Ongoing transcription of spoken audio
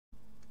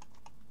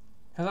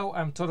Hello,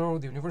 I'm Todor,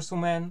 the Universal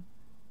Man.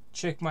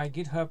 Check my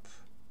GitHub.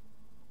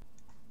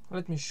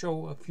 Let me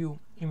show a few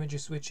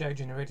images which I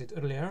generated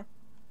earlier.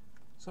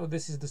 So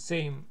this is the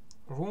same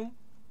room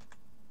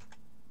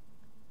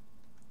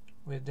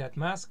with that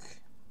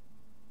mask.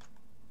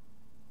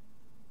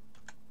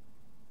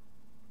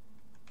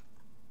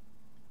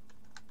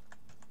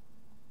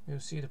 You'll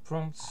see the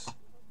prompts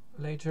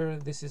later.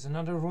 This is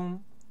another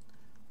room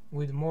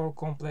with more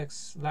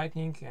complex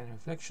lighting and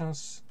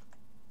reflections.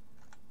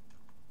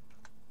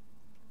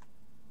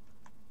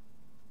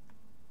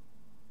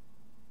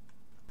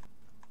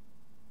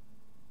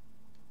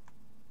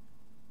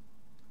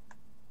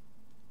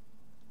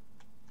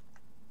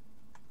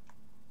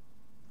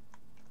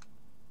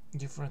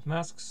 Different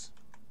masks.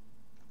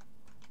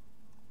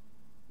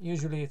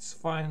 Usually it's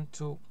fine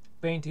to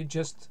paint it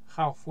just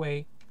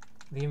halfway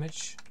the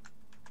image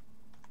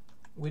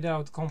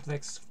without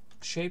complex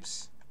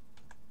shapes.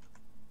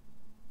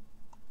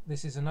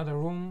 This is another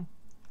room,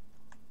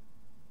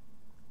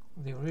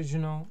 the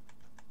original,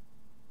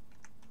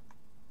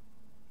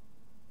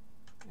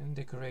 and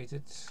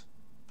decorated.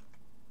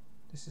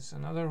 This is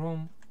another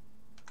room.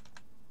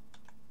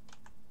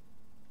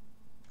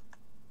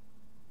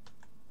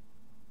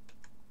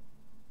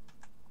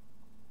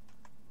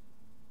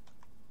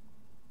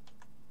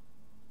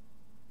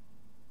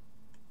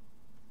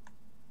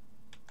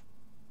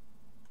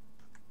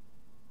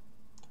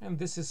 And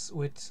this is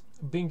with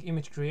Bing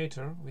Image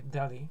Creator with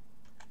DALL-E.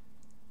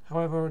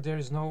 However, there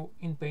is no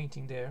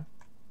Inpainting there,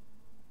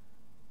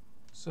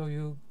 so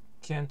you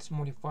can't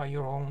modify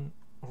your own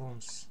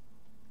rooms.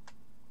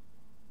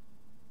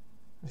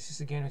 This is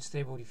again with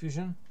Stable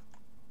Diffusion.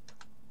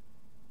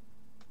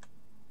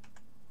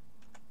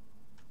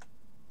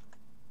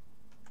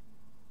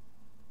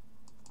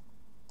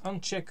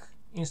 Uncheck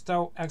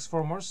Install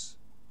Xformers.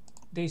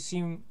 They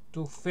seem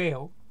to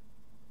fail.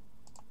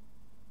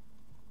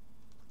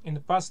 In the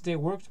past they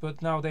worked,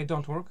 but now they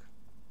don't work.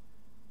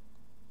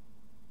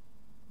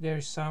 There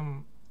is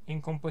some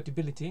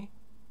incompatibility.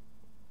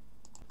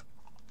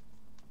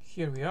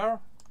 Here we are.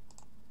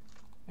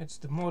 It's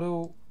the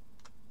model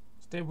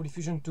Stable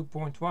Diffusion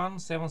 2.1,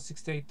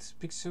 768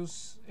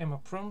 pixels, EMA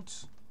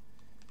prompt.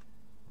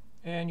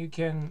 And you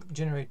can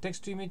generate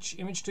text to image,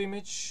 image to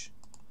image,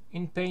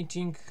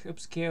 Inpainting,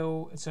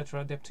 upscale,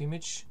 etc. depth to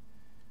image.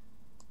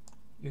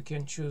 You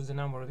can choose the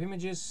number of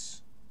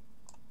images.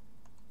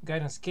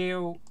 Guidance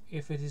scale,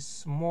 if it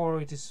is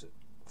more, it is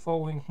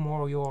following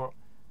more your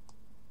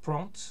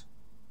prompt.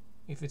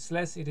 If it's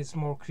less, it is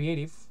more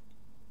creative.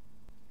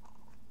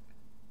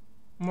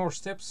 More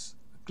steps,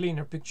 a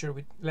cleaner picture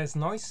with less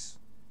noise.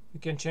 You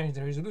can change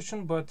the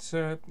resolution, but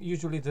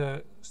usually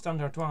the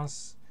standard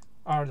ones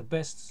are the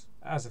best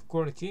as of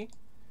quality.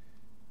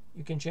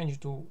 You can change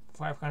it to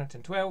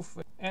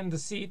 512. And the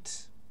seed,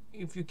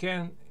 if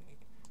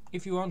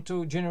you want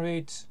to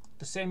generate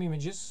the same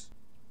images.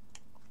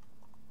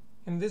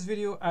 In this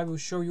video I will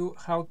show you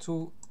how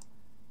to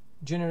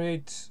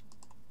generate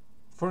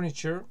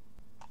furniture.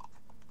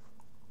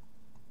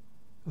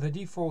 The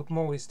default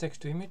mode is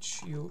text to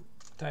image. You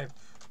type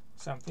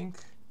something.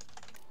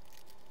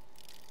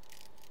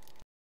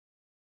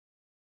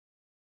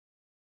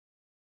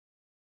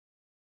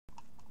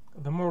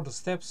 The more the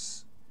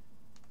steps,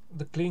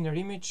 the cleaner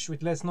image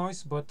with less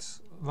noise but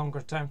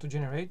longer time to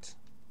generate.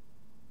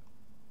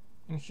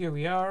 And here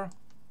we are.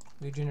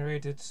 We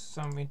generated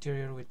some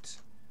interior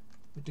with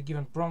the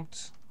given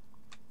prompt.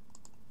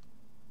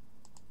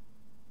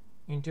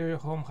 Interior,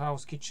 home,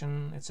 house,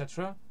 kitchen,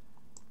 etc.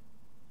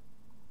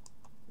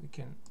 We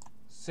can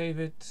save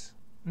it.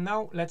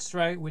 Now let's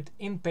try with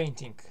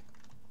Inpainting.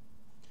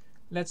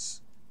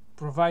 Let's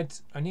provide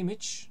an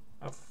image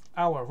of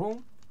our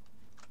room.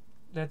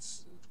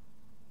 Let's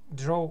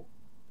draw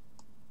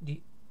the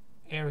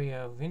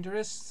area of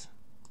interest.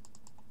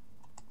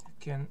 You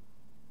can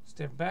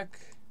step back.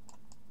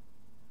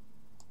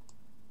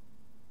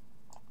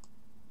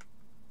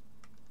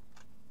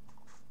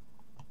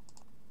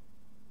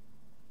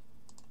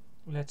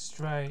 Let's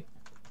try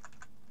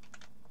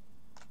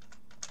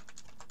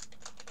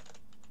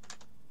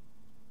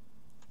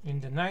in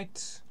the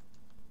night.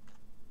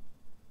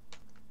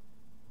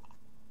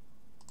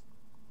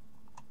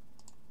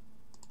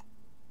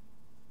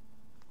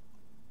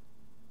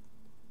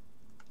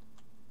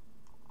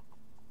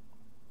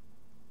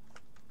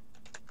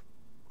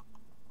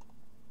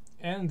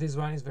 And this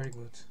one is very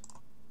good.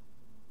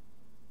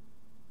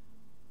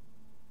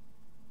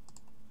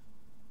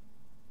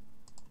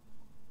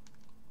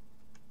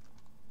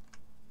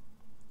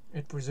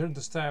 It preserved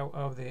the style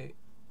of the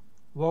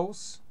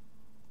walls.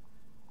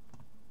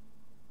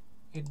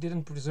 It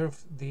didn't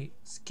preserve the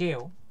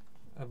scale.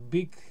 A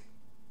big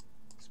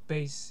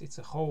space, it's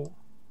a hole,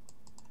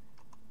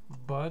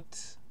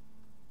 but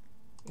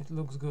it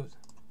looks good.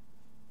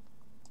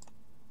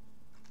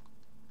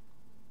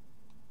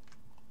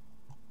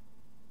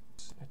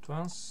 At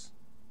once.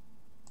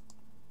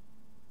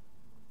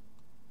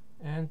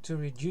 And to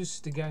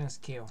reduce the guidance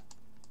scale,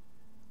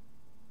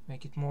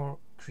 make it more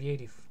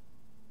creative,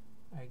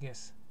 I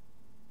guess.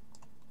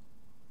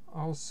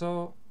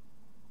 Also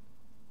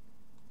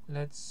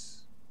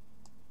let's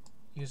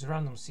use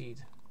random seed.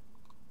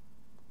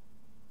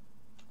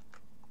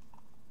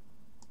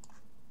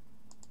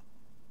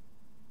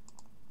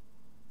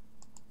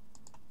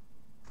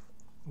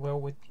 Well,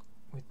 with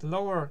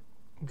lower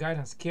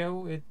guidance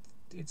scale,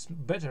 it's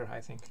better,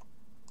 I think.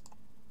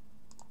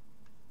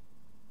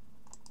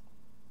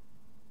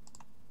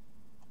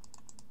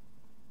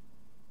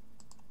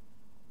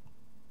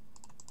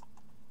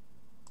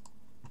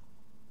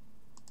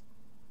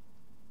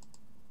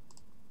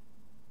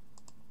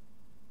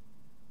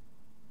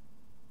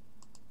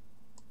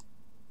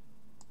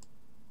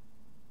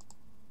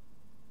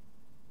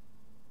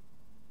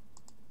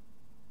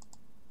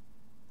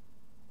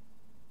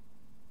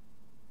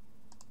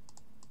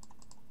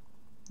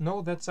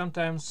 Note that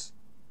sometimes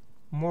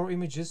more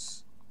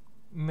images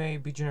may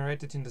be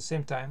generated in the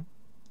same time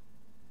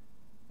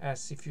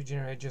as if you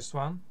generate just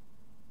one.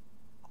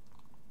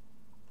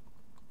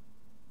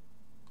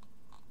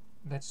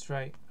 Let's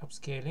try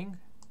upscaling.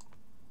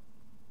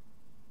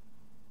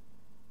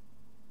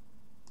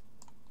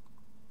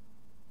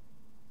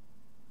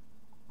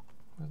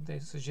 But they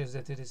suggest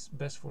that it is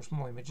best for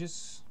small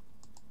images.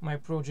 My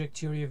project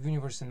Theory of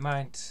Universe in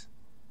Mind,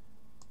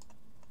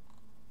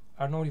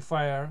 our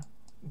notifier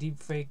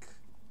deepfake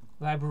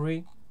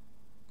library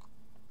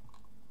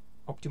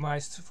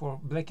optimized for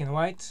black and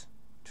white,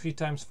 3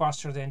 times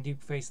faster than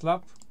deepfake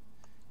lab,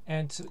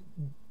 and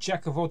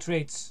jack of all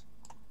trades,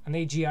 an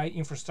AGI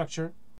infrastructure